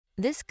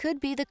This could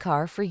be the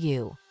car for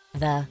you.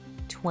 The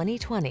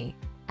 2020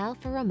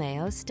 Alfa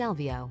Romeo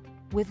Stelvio.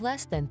 With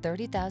less than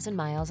 30,000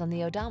 miles on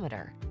the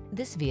odometer,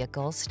 this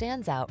vehicle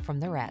stands out from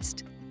the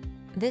rest.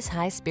 This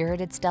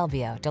high-spirited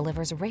Stelvio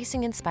delivers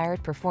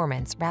racing-inspired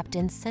performance wrapped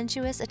in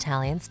sensuous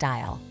Italian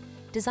style.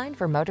 Designed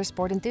for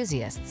motorsport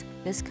enthusiasts,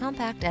 this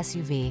compact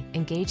SUV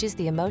engages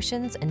the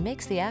emotions and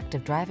makes the act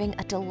of driving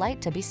a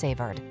delight to be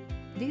savored.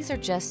 These are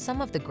just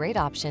some of the great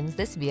options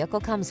this vehicle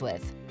comes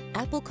with: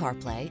 Apple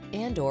CarPlay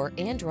and/or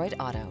Android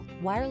Auto,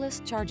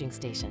 wireless charging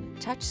station,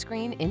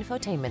 touchscreen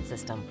infotainment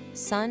system,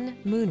 sun,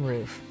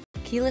 moonroof,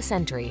 keyless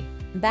entry,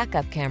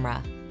 backup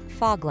camera,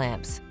 fog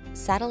lamps,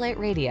 satellite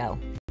radio,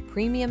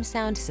 premium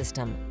sound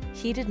system,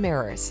 heated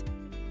mirrors.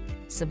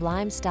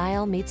 Sublime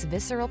style meets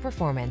visceral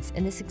performance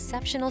in this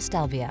exceptional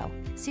Stelvio.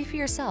 See for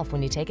yourself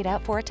when you take it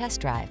out for a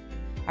test drive.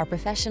 Our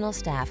professional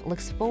staff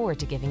looks forward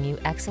to giving you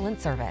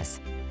excellent service.